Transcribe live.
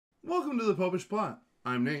Welcome to the Popish Plot.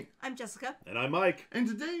 I'm Nate. I'm Jessica. And I'm Mike. And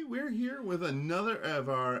today we're here with another of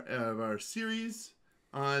our series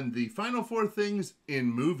on the final four things in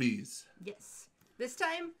movies. Yes. This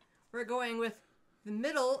time we're going with the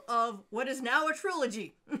middle of what is now a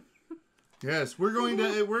trilogy. Yes, we're going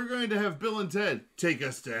to have Bill and Ted take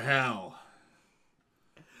us to hell.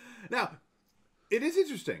 Now, it is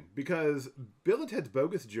interesting because Bill and Ted's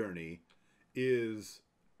Bogus Journey is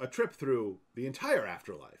a trip through the entire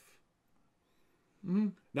afterlife. Mm-hmm.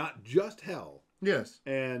 Not just hell. Yes.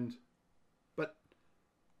 But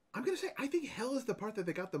I'm going to say, I think hell is the part that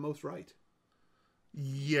they got the most right.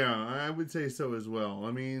 Yeah, I would say so as well.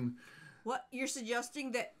 I mean... What, you're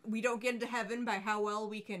suggesting that we don't get into heaven by how well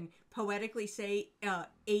we can poetically say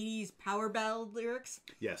 80s power ballad lyrics?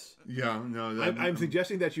 Yes. Yeah, no. I'm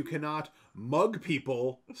suggesting that you cannot mug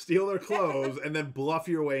people, steal their clothes, and then bluff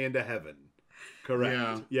your way into heaven. Correct.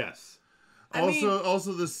 Yeah. Yes.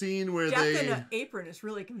 Also the scene where Death in an apron is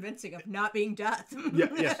really convincing of not being death.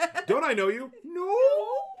 Yes. Don't I know you? No.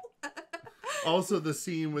 Also the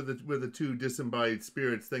scene where the two disembodied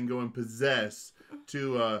spirits then go and possess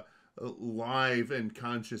two live and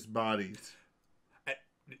conscious bodies.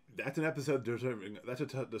 That's an episode deserving. That's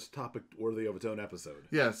this topic worthy of its own episode.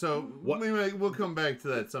 Yeah, so we'll come back to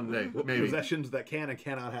that someday. Maybe possessions that can and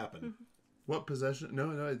cannot happen. What possession?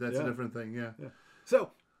 No, that's a different thing. Yeah.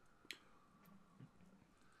 So,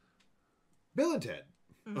 Bill and Ted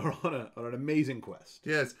are on an amazing quest.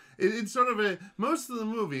 Yes, it's sort of most of the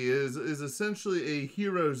movie is essentially a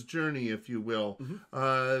hero's journey, if you will.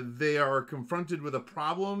 Mm-hmm. They are confronted with a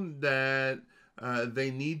problem that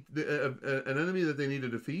they need an enemy that they need to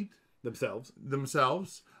defeat themselves.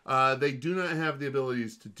 They do not have the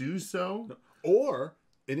abilities to do so, or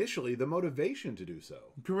initially the motivation to do so.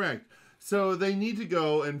 Correct. So they need to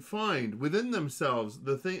go and find within themselves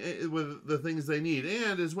the things they need,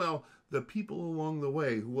 and as well the people along the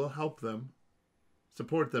way who will help them,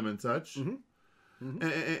 support them, and such, mm-hmm.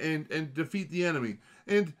 Mm-hmm. And defeat the enemy.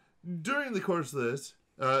 And during the course of this,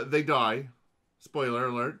 they die. Spoiler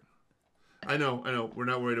alert. I know. We're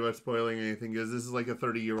not worried about spoiling anything because this is like a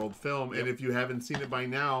 30-year-old film, and if you haven't seen it by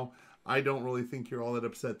now, I don't really think you're all that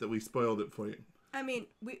upset that we spoiled it for you. I mean,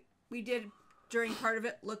 we did during part of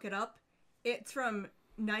it look it up. It's from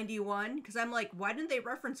 91, because I'm like, why didn't they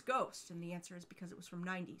reference Ghost? And the answer is because it was from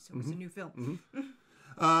 90, so it was a new film.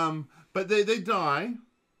 Mm-hmm. But they die,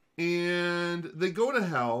 and they go to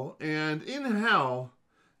hell, and in hell,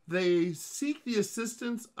 they seek the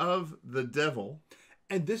assistance of the devil.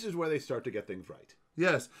 And this is where they start to get things right.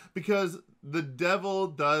 Yes, because the devil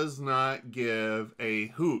does not give a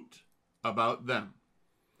hoot about them.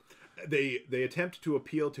 They attempt to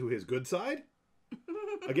appeal to his good side.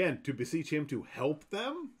 Again, to beseech him to help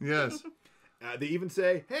them. Yes. They even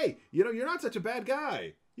say, hey, you're not such a bad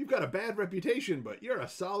guy. You've got a bad reputation, but you're a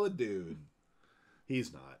solid dude.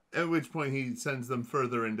 He's not. At which point he sends them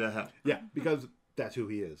further into hell. Yeah, because that's who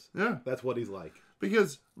he is. Yeah. That's what he's like.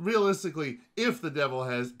 Because realistically, if the devil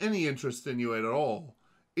has any interest in you at all,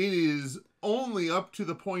 it is only up to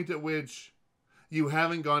the point at which you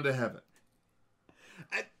haven't gone to heaven.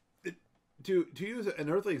 To use an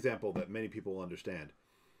earthly example that many people will understand,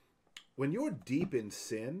 when you're deep in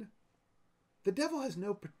sin, the devil has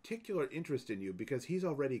no particular interest in you because he's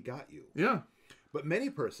already got you. Yeah. But many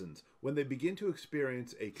persons, when they begin to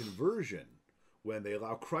experience a conversion, when they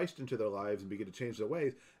allow Christ into their lives and begin to change their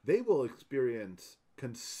ways, they will experience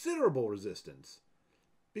considerable resistance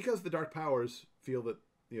because the dark powers fear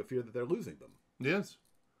that they're losing them. Yes.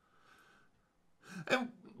 And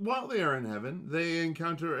while they are in heaven, they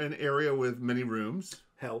encounter an area with many rooms.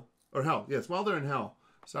 Hell. Or hell, yes, while they're in hell.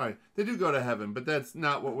 Sorry. They do go to heaven, but that's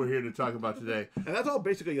not what we're here to talk about today. And that's all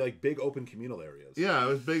basically like big open communal areas. Yeah, it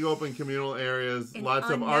was big open communal areas, and lots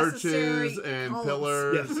of arches and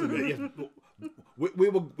pillars. Yes. We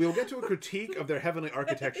will get to a critique of their heavenly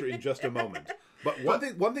architecture in just a moment. But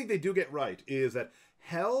one thing they do get right is that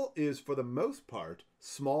hell is, for the most part,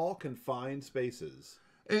 small, confined spaces.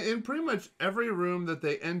 And pretty much every room that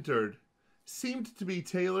they entered seemed to be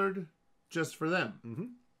tailored just for them. Mm-hmm.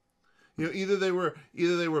 Either they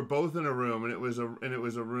were both in a room, and it was a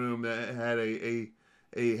room that had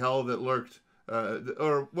a hell that lurked,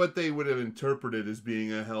 or what they would have interpreted as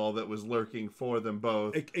being a hell that was lurking for them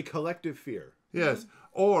both. A collective fear. Yes.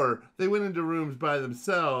 Or they went into rooms by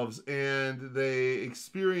themselves and they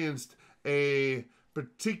experienced a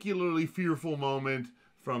particularly fearful moment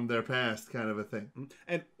from their past, kind of a thing.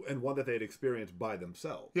 And one that they had experienced by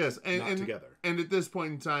themselves. Yes, and together. And at this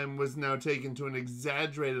point in time was now taken to an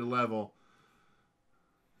exaggerated level.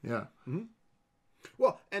 Yeah. Mm-hmm.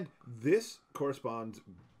 Well, and this corresponds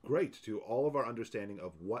great to all of our understanding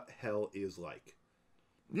of what hell is like.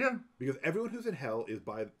 Yeah. Because everyone who's in hell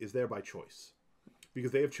is there by choice.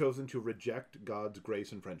 Because they have chosen to reject God's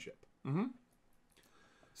grace and friendship. Mm-hmm.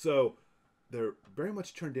 So they're very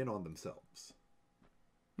much turned in on themselves.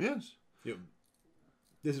 Yes. You know,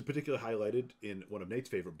 this is particularly highlighted in one of Nate's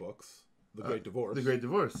favorite books, The Great Divorce. The Great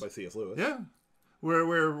Divorce. By C.S. Lewis. Yeah.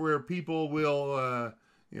 Where people will,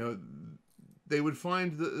 they would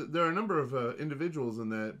find there are a number of individuals in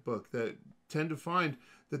that book that tend to find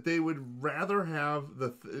that they would rather have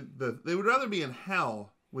they would rather be in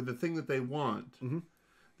hell with the thing that they want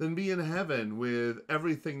than be in heaven with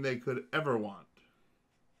everything they could ever want.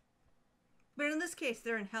 But in this case,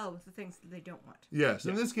 they're in hell with the things that they don't want. Yes,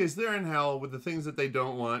 in this case, they're in hell with the things that they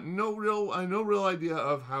don't want. No real idea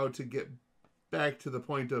of how to get back to the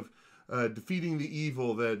point of defeating the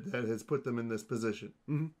evil that has put them in this position.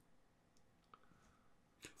 Mm-hmm.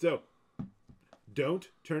 So, don't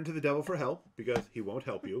turn to the devil for help, because he won't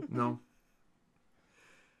help you. No.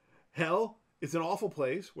 Hell is an awful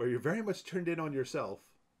place where you're very much turned in on yourself,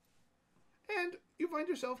 and you find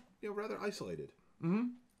yourself, rather isolated. Mm-hmm.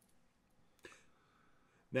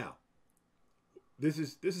 Now, this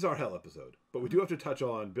is our hell episode, but we do have to touch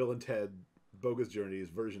on Bill and Ted Bogus Journey's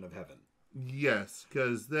version of heaven. Yes,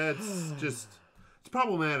 because that's just it's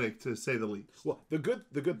problematic to say the least. Well, the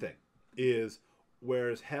good thing is,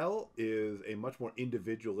 whereas hell is a much more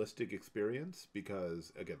individualistic experience,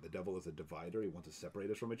 because again the devil is a divider; he wants to separate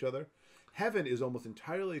us from each other. Heaven is almost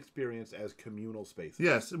entirely experienced as communal spaces.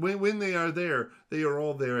 Yes, when they are there, they are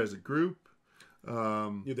all there as a group.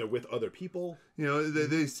 They're with other people.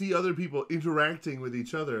 They see other people interacting with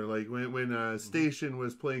each other, like when Station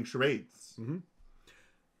was playing charades. Mm-hmm.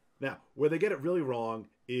 Now, where they get it really wrong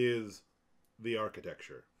is the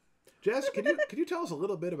architecture. Jess, can you tell us a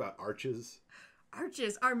little bit about arches?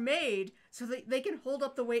 Arches are made so that they can hold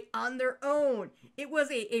up the weight on their own. It was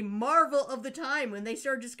a marvel of the time when they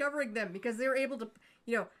started discovering them, because they were able to,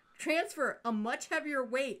 transfer a much heavier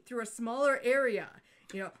weight through a smaller area.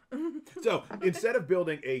 So instead of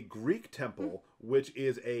building a Greek temple, which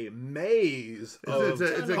is a maze of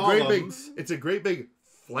it's a great big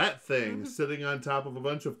flat thing sitting on top of a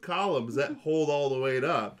bunch of columns that hold all the weight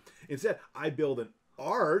up. Instead, I build an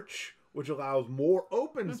arch, which allows more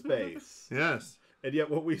open space. Yes. And yet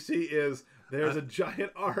what we see is there's a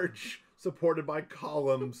giant arch supported by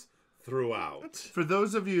columns throughout. For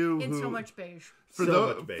those of you who... so much beige. For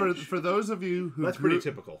those of you who... That's pretty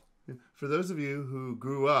typical. For those of you who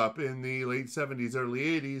grew up in the late 70s,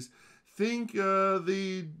 early 80s, think of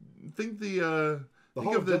the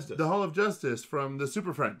Hall of Justice from the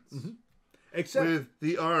Super Friends. Mm-hmm. Except with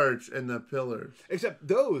the arch and the pillars. Except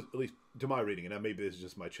those, at least to my reading, and maybe this is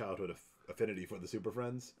just my childhood affinity for the Super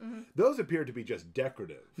Friends, those appeared to be just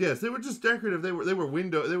decorative. Yes, they were just decorative. They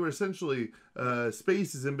were essentially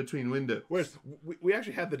spaces in between windows. Whereas we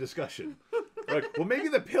actually had the discussion. Like, well, maybe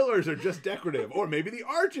the pillars are just decorative, or maybe the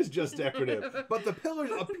arch is just decorative, but the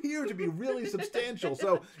pillars appear to be really substantial.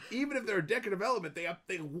 So even if they're a decorative element, they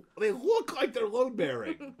look like they're load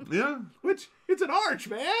bearing. Yeah, which it's an arch,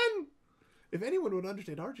 man. If anyone would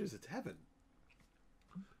understand arches, it's heaven.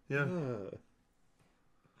 Yeah.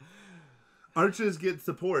 Arches get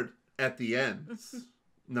support at the ends,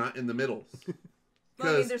 not in the middles.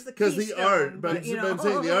 Well, there's the keystone, but I'm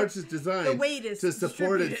saying the arch is designed the weight is to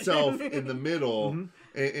support itself in the middle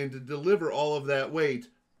and to deliver all of that weight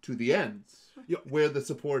to the ends where the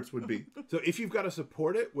supports would be. So if you've got to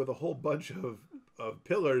support it with a whole bunch of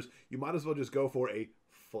pillars, you might as well just go for a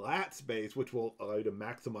flat space, which will allow you to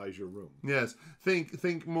maximize your room. Yes.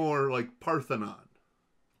 Think more like Parthenon.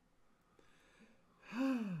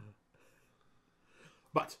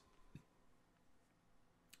 But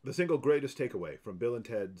the single greatest takeaway from Bill and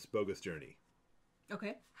Ted's Bogus Journey.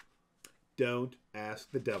 Okay. Don't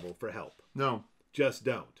ask the devil for help. No. Just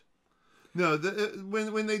don't. No,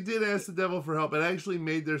 when they did ask the devil for help, it actually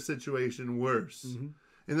made their situation worse.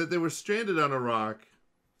 In that they were stranded on a rock,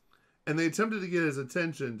 and they attempted to get his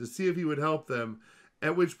attention to see if he would help them,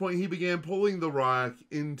 at which point he began pulling the rock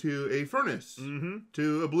into a furnace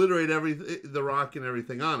to obliterate the rock and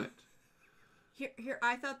everything on it. Here,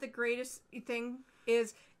 I thought the greatest thing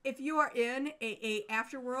is if you are in a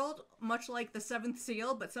afterworld, much like the Seventh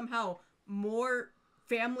Seal, but somehow more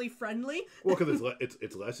family friendly. Well, because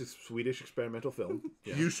it's less Swedish experimental film.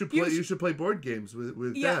 Yeah. You should play board games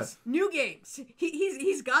with yes, Death. New games.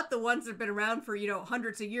 He's got the ones that have been around for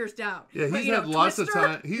hundreds of years down. Yeah, he's had lots of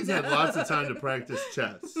time. He's had lots of time to practice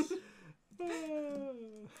chess.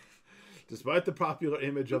 Despite the popular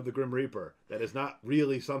image of the Grim Reaper, that is not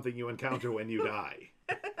really something you encounter when you die.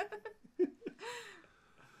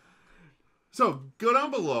 So go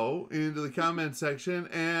down below into the comment section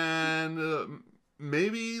and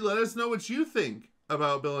maybe let us know what you think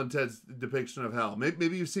about Bill and Ted's depiction of hell.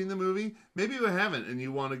 Maybe you've seen the movie. Maybe you haven't and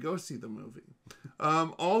you want to go see the movie.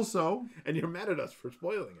 Also... And you're mad at us for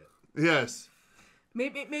spoiling it. Yes.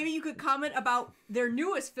 Maybe you could comment about their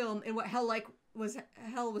newest film and what hell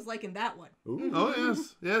was like in that one. Ooh. Oh,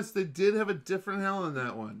 yes. Yes, they did have a different hell in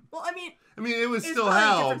that one. Well, I mean, it was it's still probably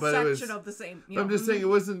hell, a different but it was... section of the same. I'm just saying it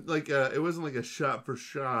wasn't like a shot for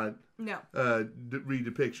shot No.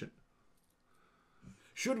 redepiction.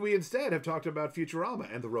 Should we instead have talked about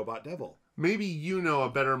Futurama and the Robot Devil? Maybe you know a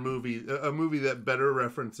better movie, a movie that better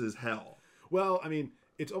references hell. Well, I mean,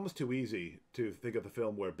 it's almost too easy to think of the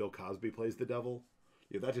film where Bill Cosby plays the devil.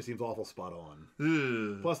 Yeah, that just seems awful spot on.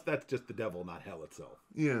 Ugh. Plus, that's just the devil, not hell itself.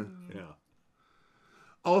 Yeah. Yeah.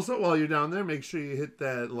 Also, while you're down there, make sure you hit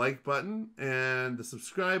that like button and the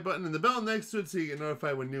subscribe button and the bell next to it so you get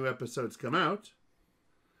notified when new episodes come out.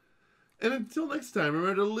 And until next time,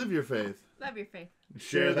 remember to live your faith. Love your faith.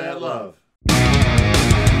 Share that love.